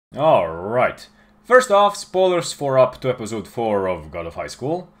Alright. First off, spoilers for up to episode 4 of God of High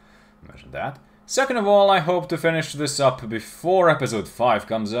School. Imagine that. Second of all, I hope to finish this up before episode 5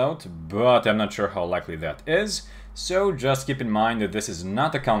 comes out, but I'm not sure how likely that is, so just keep in mind that this is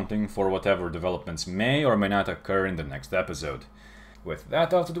not accounting for whatever developments may or may not occur in the next episode. With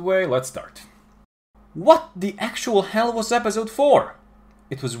that out of the way, let's start. What the actual hell was episode 4?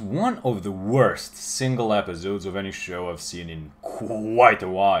 It was one of the worst single episodes of any show I've seen in quite a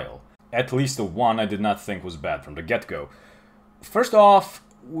while. At least the one I did not think was bad from the get-go. First off,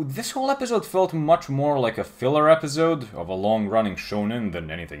 this whole episode felt much more like a filler episode of a long-running shonen than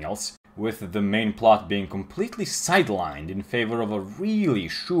anything else, with the main plot being completely sidelined in favor of a really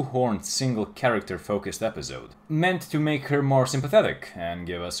shoehorned single-character-focused episode, meant to make her more sympathetic and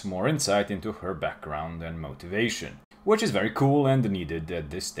give us more insight into her background and motivation, which is very cool and needed at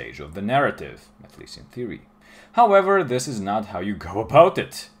this stage of the narrative, at least in theory. However, this is not how you go about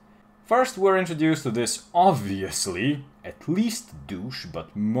it. First, we're introduced to this obviously, at least douche,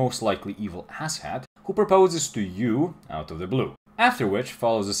 but most likely evil asshat, who proposes to you out of the blue. After which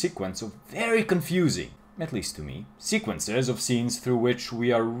follows a sequence of very confusing, at least to me, sequences of scenes through which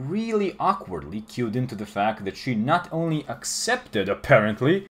we are really awkwardly cued into the fact that she not only accepted,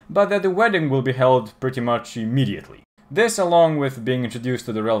 apparently, but that the wedding will be held pretty much immediately. This along with being introduced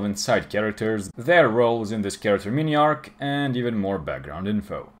to the relevant side characters, their roles in this character mini-arc, and even more background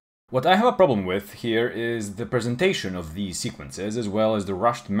info. What I have a problem with here is the presentation of these sequences, as well as the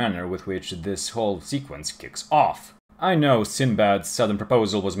rushed manner with which this whole sequence kicks off. I know Sinbad's sudden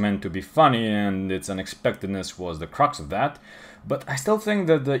proposal was meant to be funny, and its unexpectedness was the crux of that, but I still think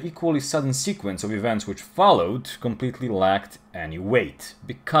that the equally sudden sequence of events which followed completely lacked any weight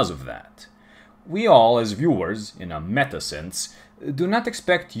because of that. We all, as viewers, in a meta sense, do not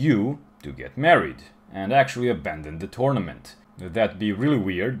expect you to get married and actually abandon the tournament. That'd be really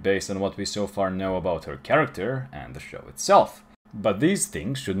weird based on what we so far know about her character and the show itself. But these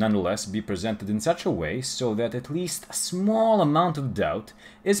things should nonetheless be presented in such a way so that at least a small amount of doubt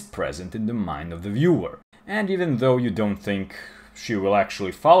is present in the mind of the viewer. And even though you don't think she will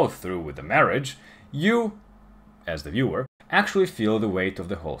actually follow through with the marriage, you, as the viewer, actually feel the weight of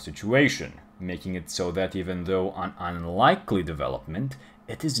the whole situation, making it so that even though an unlikely development,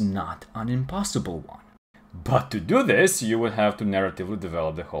 it is not an impossible one. But to do this, you would have to narratively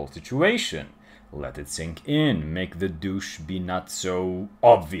develop the whole situation. Let it sink in, make the douche be not so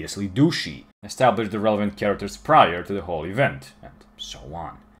obviously douchey, establish the relevant characters prior to the whole event, and so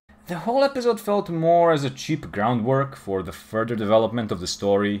on. The whole episode felt more as a cheap groundwork for the further development of the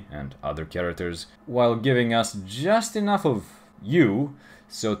story and other characters, while giving us just enough of you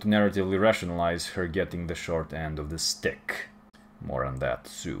so to narratively rationalize her getting the short end of the stick. More on that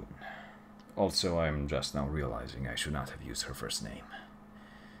soon. Also, I'm just now realizing I should not have used her first name.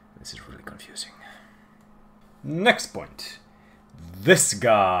 This is really confusing. Next point. This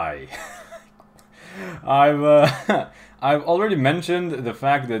guy. I've already mentioned the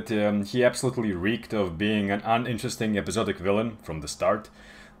fact that he absolutely reeked of being an uninteresting episodic villain from the start.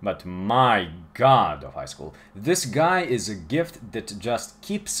 But my god of high school, this guy is a gift that just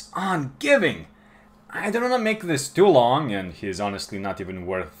keeps on giving. I don't want to make this too long, and he's honestly not even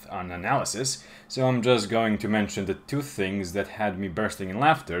worth an analysis, so I'm just going to mention the two things that had me bursting in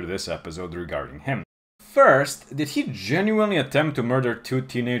laughter this episode regarding him. First, did he genuinely attempt to murder two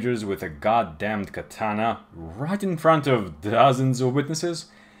teenagers with a goddamned katana right in front of dozens of witnesses?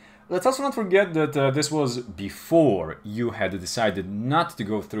 Let's also not forget that this was before you had decided not to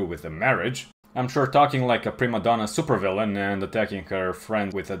go through with the marriage. I'm sure talking like a prima donna supervillain and attacking her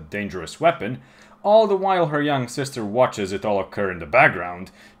friend with a dangerous weapon, all the while her young sister watches it all occur in the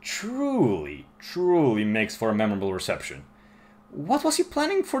background, truly makes for a memorable reception. What was he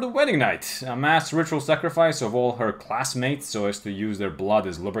planning for the wedding night? A mass ritual sacrifice of all her classmates so as to use their blood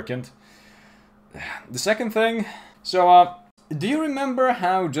as lubricant? The second thing... do you remember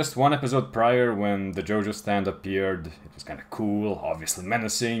how just one episode prior when the JoJo stand appeared, it was kinda cool, obviously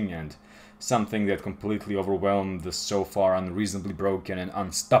menacing, and something that completely overwhelmed the so far unreasonably broken and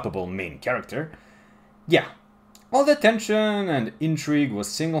unstoppable main character? Yeah, all the tension and intrigue was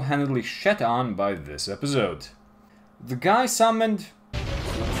single-handedly shed on by this episode. The guy summoned...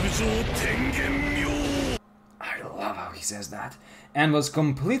 I love how he says that. And was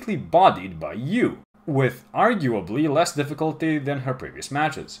completely bodied by you, with arguably less difficulty than her previous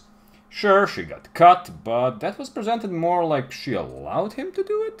matches. Sure, she got cut, but that was presented more like she allowed him to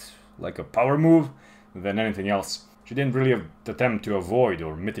do it, like a power move, than anything else. She didn't really attempt to avoid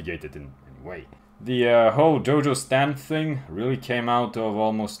or mitigate it in any way. The whole JoJo stand thing really came out of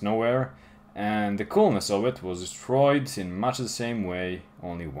almost nowhere, and the coolness of it was destroyed in much the same way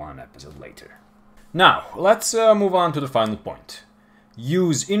only one episode later. Now, let's move on to the final point.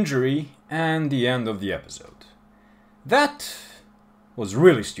 Yu's injury and the end of the episode. That was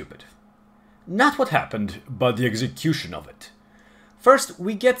really stupid. Not what happened, but the execution of it. First,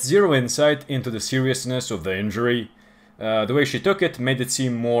 we get zero insight into the seriousness of the injury. The way she took it made it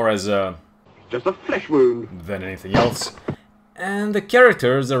seem more as just a flesh wound than anything else. And the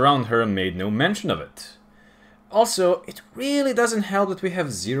characters around her made no mention of it. Also, it really doesn't help that we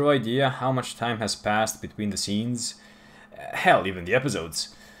have zero idea how much time has passed between the scenes. Hell, even the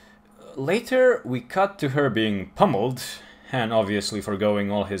episodes. Later, we cut to her being pummeled, and obviously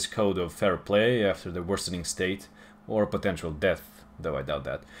foregoing all his code of fair play after the worsening state, or potential death, though I doubt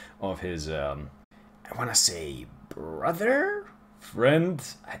that, of his, I wanna say, brother? Friend?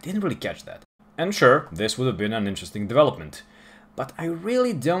 I didn't really catch that. And sure, this would have been an interesting development. But I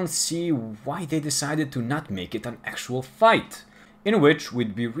really don't see why they decided to not make it an actual fight, in which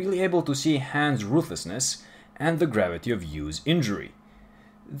we'd be really able to see Han's ruthlessness and the gravity of Yu's injury.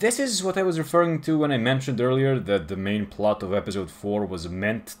 This is what I was referring to when I mentioned earlier that the main plot of episode 4 was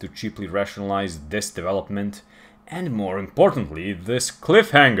meant to cheaply rationalize this development, and more importantly, this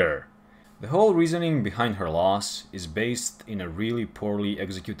cliffhanger. The whole reasoning behind her loss is based in a really poorly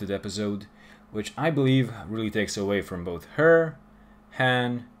executed episode, which I believe really takes away from both her,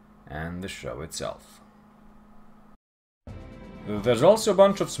 Han, and the show itself. There's also a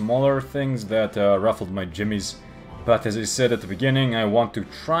bunch of smaller things that ruffled my jimmies, but as I said at the beginning, I want to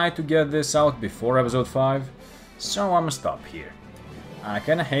try to get this out before episode 5, so I'ma stop here. I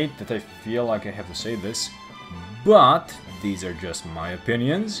kinda hate that I feel like I have to say this, but these are just my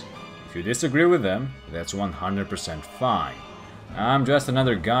opinions. If you disagree with them, that's 100% fine. I'm just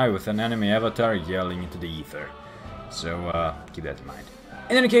another guy with an anime avatar yelling into the ether. So, keep that in mind.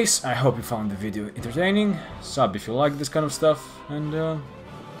 In any case, I hope you found the video entertaining. Sub if you like this kind of stuff, and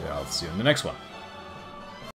I'll see you in the next one.